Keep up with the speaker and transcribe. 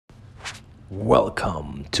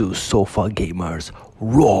Welcome to Sofa Gamers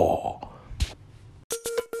Raw.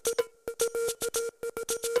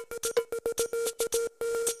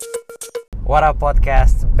 What up,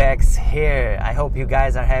 podcast? Bex here. I hope you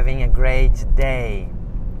guys are having a great day.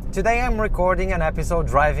 Today I'm recording an episode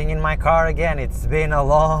driving in my car again. It's been a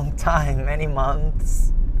long time, many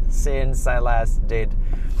months since I last did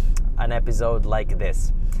an episode like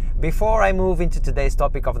this. Before I move into today's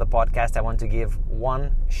topic of the podcast, I want to give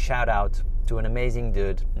one shout out to an amazing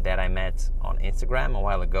dude that I met on Instagram a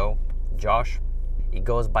while ago, Josh. He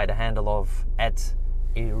goes by the handle of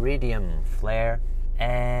 @iridiumflare,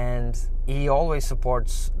 and he always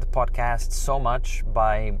supports the podcast so much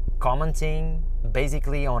by commenting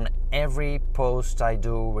basically on every post I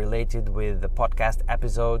do related with the podcast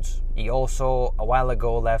episodes. He also a while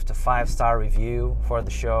ago left a 5-star review for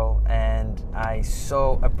the show, and I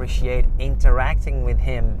so appreciate interacting with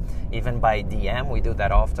him even by DM. We do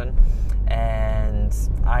that often, and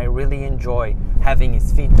I really enjoy having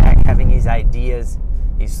his feedback, having his ideas,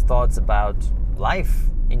 his thoughts about life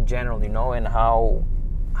in general, and how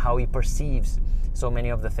he perceives so many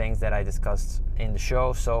of the things that I discussed in the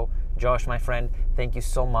show. So Josh, my friend, thank you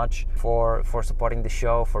so much for supporting the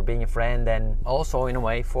show, for being a friend, and also in a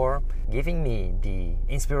way for giving me the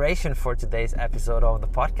inspiration for today's episode of the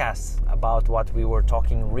podcast about what we were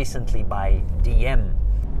talking recently by DM.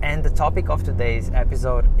 And the topic of today's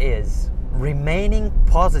episode is remaining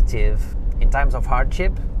positive in times of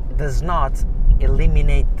hardship does not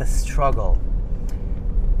eliminate the struggle.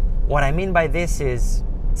 What I mean by this is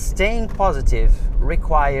staying positive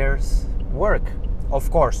requires work. Of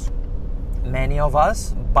course, many of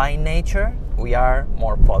us by nature we are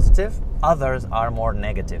more positive, others are more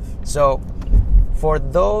negative. So for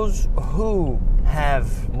those who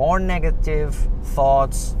have more negative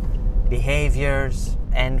thoughts, behaviors,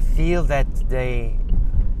 and feel that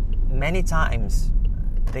many times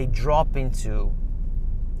they drop into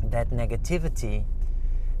that negativity,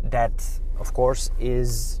 that of course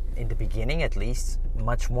is, in the beginning at least,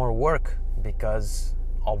 much more work, because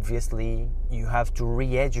obviously you have to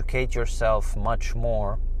re-educate yourself much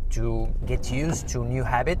more to get used to new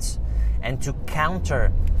habits and to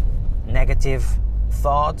counter negative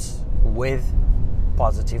thoughts with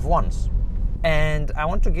positive ones. And I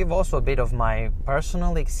want to give also a bit of my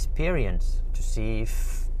personal experience to see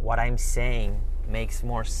if what I'm saying makes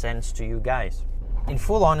more sense to you guys. In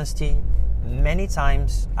full honesty, many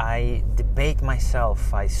times I debate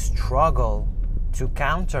myself, I struggle to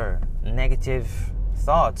counter negative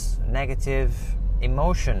thoughts, negative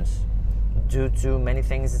emotions, due to many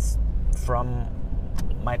things from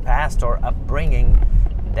my past or upbringing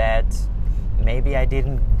that maybe I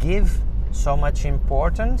didn't give so much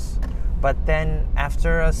importance, but then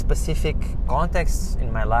after a specific context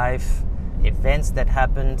in my life, events that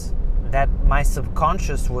happened, that my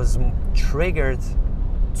subconscious was triggered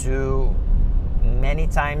to many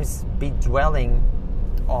times be dwelling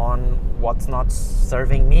on what's not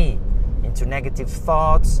serving me, into negative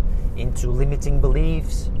thoughts, into limiting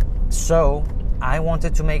beliefs. So I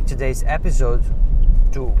wanted to make today's episode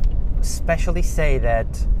to especially say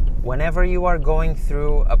that whenever you are going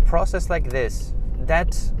through a process like this,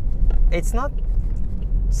 that it's not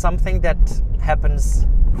something that happens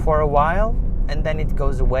for a while and then it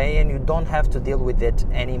goes away and you don't have to deal with it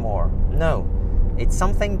anymore. No, it's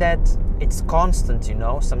something that it's constant,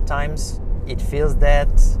 Sometimes it feels that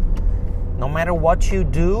no matter what you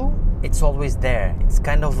do, it's always there. It's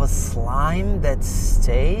kind of a slime that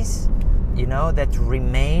stays, that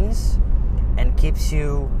remains and keeps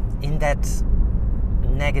you in that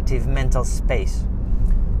negative mental space.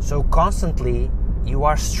 So constantly you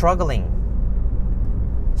are struggling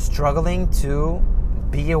to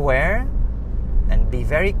be aware and be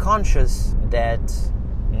very conscious that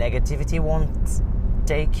negativity won't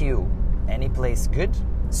take you any place good.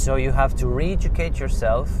 So you have to re-educate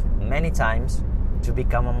yourself many times to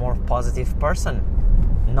become a more positive person,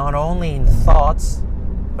 not only in thoughts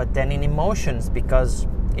but then in emotions. Because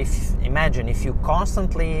if you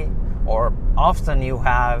constantly or often you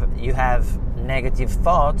have negative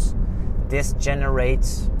thoughts, this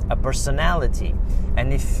generates a personality,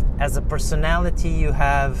 and if as a personality you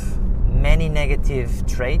have many negative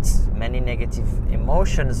traits, many negative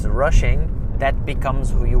emotions rushing, that becomes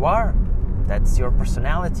who you are. That's your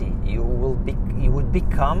personality. You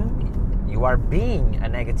are being a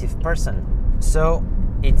negative person. So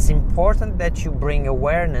it's important that you bring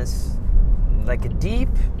awareness, like a deep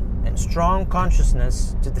and strong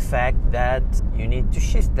consciousness, to the fact that you need to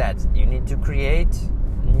shift that. You need to create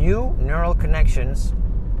new neural connections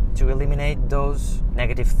to eliminate those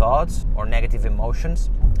negative thoughts or negative emotions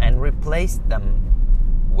and replace them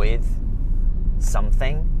with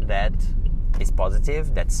something that is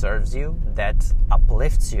positive, that serves you, that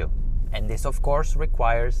uplifts you. And this, of course,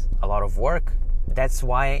 requires a lot of work. That's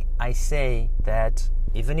why I say that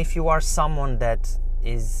even if you are someone that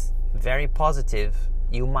is very positive,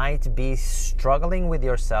 you might be struggling with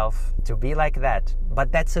yourself to be like that.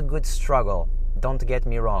 But that's a good struggle. Don't get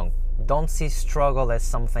me wrong. Don't see struggle as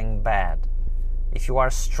something bad. If you are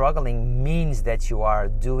struggling, means that you are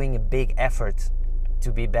doing a big effort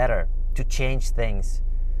to be better, to change things,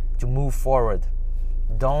 to move forward.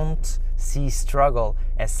 Don't see struggle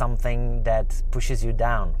as something that pushes you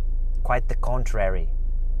down. Quite the contrary.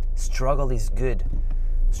 Struggle is good.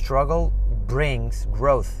 Struggle brings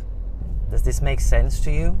growth. Does this make sense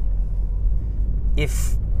to you?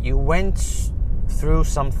 If you went through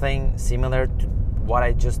something similar to what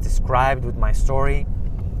I just described with my story,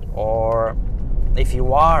 or if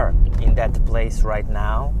you are in that place right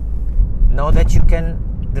now, know that you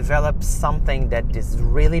can develop something that is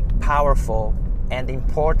really powerful and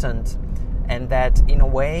important, and that in a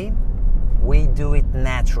way we do it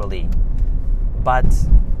naturally. But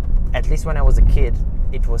at least when I was a kid,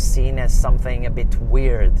 it was seen as something a bit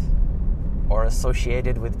weird or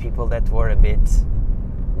associated with people that were a bit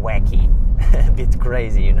wacky, a bit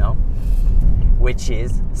crazy, you know, which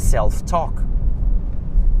is self-talk.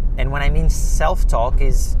 And when I mean self-talk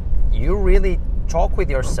is you really talk with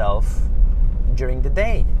yourself during the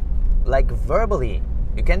day, like verbally.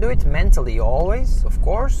 You can do it mentally always, of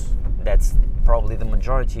course. That's probably the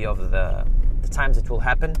majority of the times it will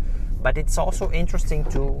happen. But it's also interesting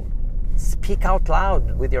to speak out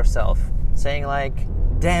loud with yourself, saying like,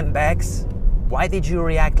 damn, Bex, why did you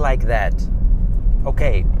react like that?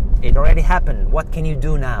 Okay, it already happened. What can you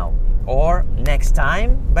do now? Or next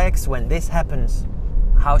time, Bex, when this happens,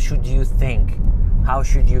 how should you think? How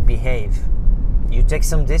should you behave? You take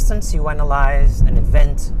some distance, you analyze an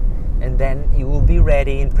event, and then you will be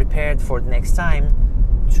ready and prepared for the next time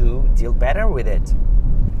to deal better with it.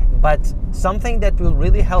 But something that will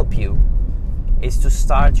really help you is to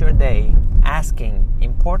start your day asking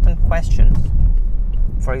important questions.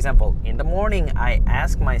 For example, in the morning, I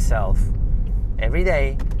ask myself every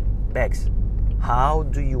day, Bex, how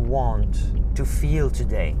do you want to feel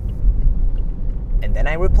today? And then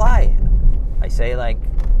I reply. I say like,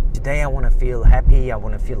 today I want to feel happy, I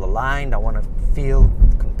want to feel aligned, I want to feel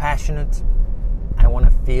compassionate, I want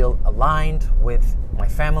to feel aligned with my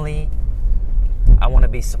family, I want to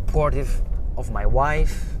be supportive of my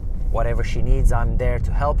wife, whatever she needs, I'm there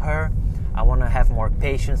to help her. I want to have more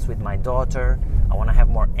patience with my daughter, I want to have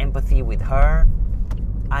more empathy with her.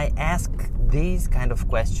 I ask these kind of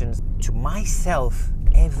questions to myself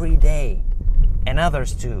every day, and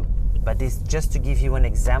others too. But it's just to give you an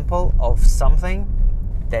example of something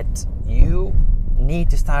that you need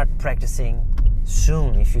to start practicing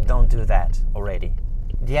soon if you don't do that already.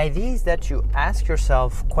 The idea is that you ask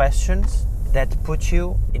yourself questions that put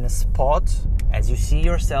you in a spot as you see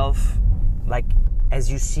yourself, like as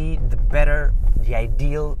you see the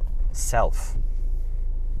ideal self.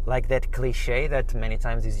 Like that cliche that many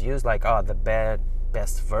times is used, like, the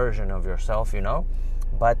best version of yourself, you know?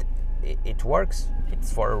 But it works.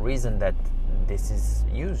 It's for a reason that this is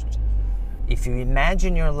used. If you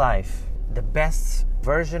imagine your life, the best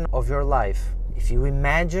version of your life, if you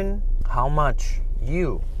imagine how much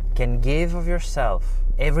you can give of yourself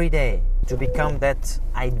every day to become that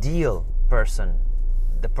ideal person,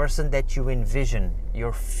 the person that you envision,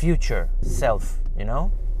 your future self, you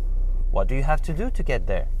know, what do you have to do to get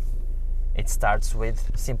there? It starts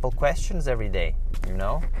with simple questions every day, you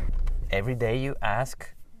know? Every day you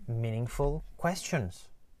ask meaningful questions.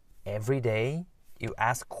 Every day you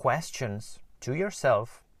ask questions to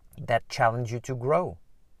yourself that challenge you to grow,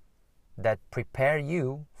 that prepare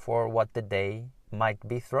you for what the day might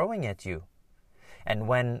be throwing at you. And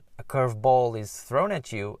when a curveball is thrown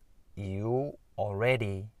at you, you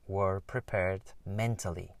already were prepared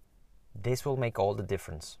mentally. This will make all the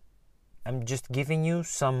difference. I'm just giving you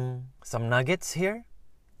some nuggets here.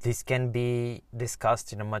 This can be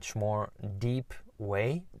discussed in a much more deep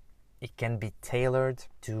way. It can be tailored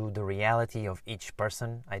to the reality of each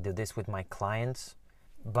person. I do this with my clients.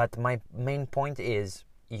 But my main point is,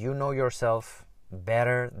 you know yourself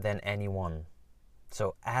better than anyone.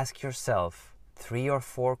 So ask yourself 3 or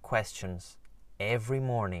 4 questions every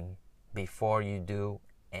morning before you do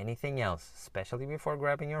anything else, especially before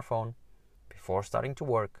grabbing your phone, before starting to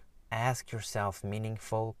work. Ask yourself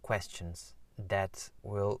meaningful questions that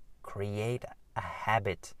will create a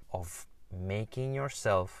habit of making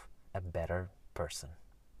yourself a better person,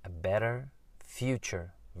 a better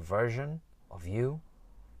future version of you.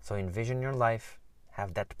 So envision your life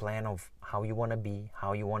have that plan of how you want to be,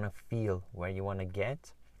 how you want to feel, where you want to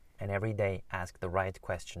get, and every day ask the right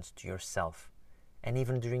questions to yourself. And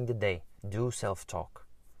even during the day, do self-talk.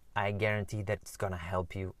 I guarantee that it's gonna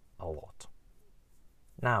help you a lot.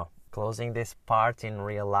 Now, closing this part in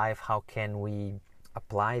real life, how can we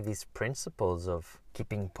apply these principles of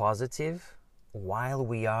keeping positive while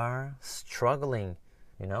we are struggling,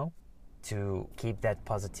 to keep that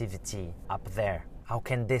positivity up there? How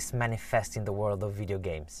can this manifest in the world of video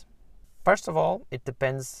games? First of all, it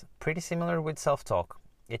depends, pretty similar with self-talk.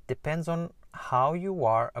 It depends on how you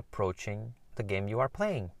are approaching the game you are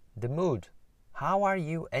playing, the mood. How are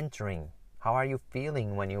you entering? How are you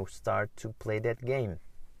feeling when you start to play that game?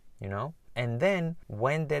 And then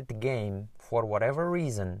when that game, for whatever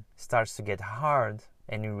reason, starts to get hard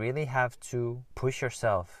and you really have to push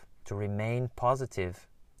yourself to remain positive,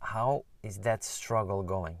 how is that struggle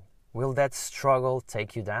going? Will that struggle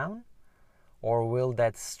take you down? Or will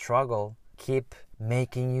that struggle keep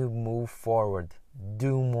making you move forward,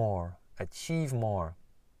 do more, achieve more,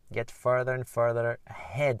 get further and further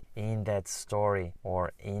ahead in that story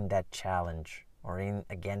or in that challenge or in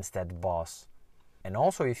against that boss? And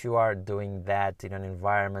also, if you are doing that in an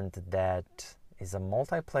environment that is a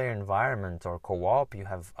multiplayer environment or co-op, you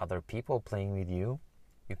have other people playing with you,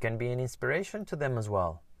 you can be an inspiration to them as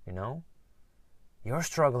well, You're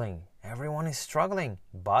struggling, everyone is struggling,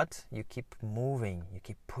 but you keep moving, you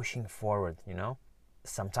keep pushing forward,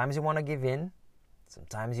 Sometimes you want to give in,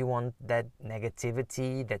 sometimes you want that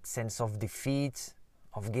negativity, that sense of defeat,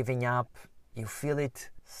 of giving up. You feel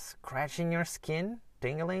it scratching your skin,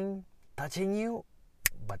 tingling, touching you.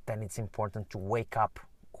 But then it's important to wake up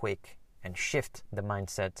quick and shift the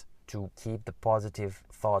mindset to keep the positive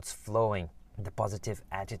thoughts flowing, the positive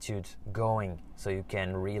attitude going, so you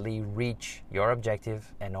can really reach your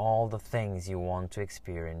objective and all the things you want to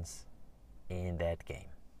experience in that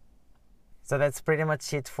game. So that's pretty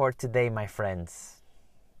much it for today, my friends.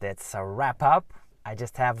 That's a wrap up. I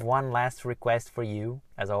just have one last request for you,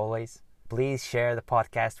 as always. Please share the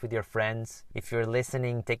podcast with your friends. If you're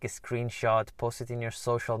listening, take a screenshot, post it in your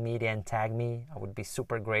social media and tag me. I would be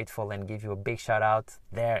super grateful and give you a big shout out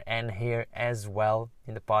there and here as well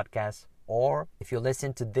in the podcast. Or if you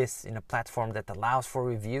listen to this in a platform that allows for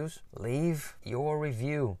reviews, leave your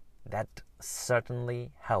review. That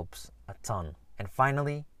certainly helps a ton. And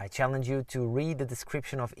finally, I challenge you to read the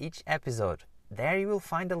description of each episode. There you will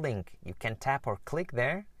find a link. You can tap or click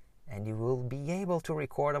there, and you will be able to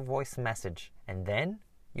record a voice message. And then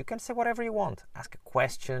you can say whatever you want. Ask a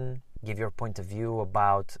question, give your point of view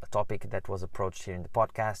about a topic that was approached here in the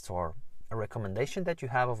podcast, or a recommendation that you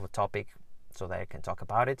have of a topic so that I can talk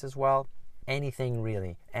about it as well. Anything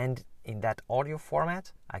really. And in that audio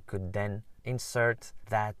format, I could then insert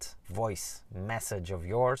that voice message of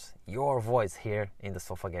yours, your voice here in the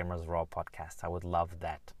Sofa Gamers Raw podcast. I would love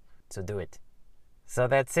that. So do it. So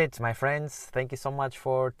that's it, my friends. Thank you so much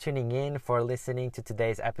for tuning in, for listening to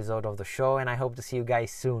today's episode of the show, and I hope to see you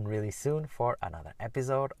guys soon, really soon, for another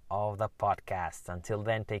episode of the podcast. Until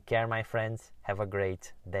then, take care, my friends. Have a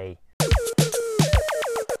great day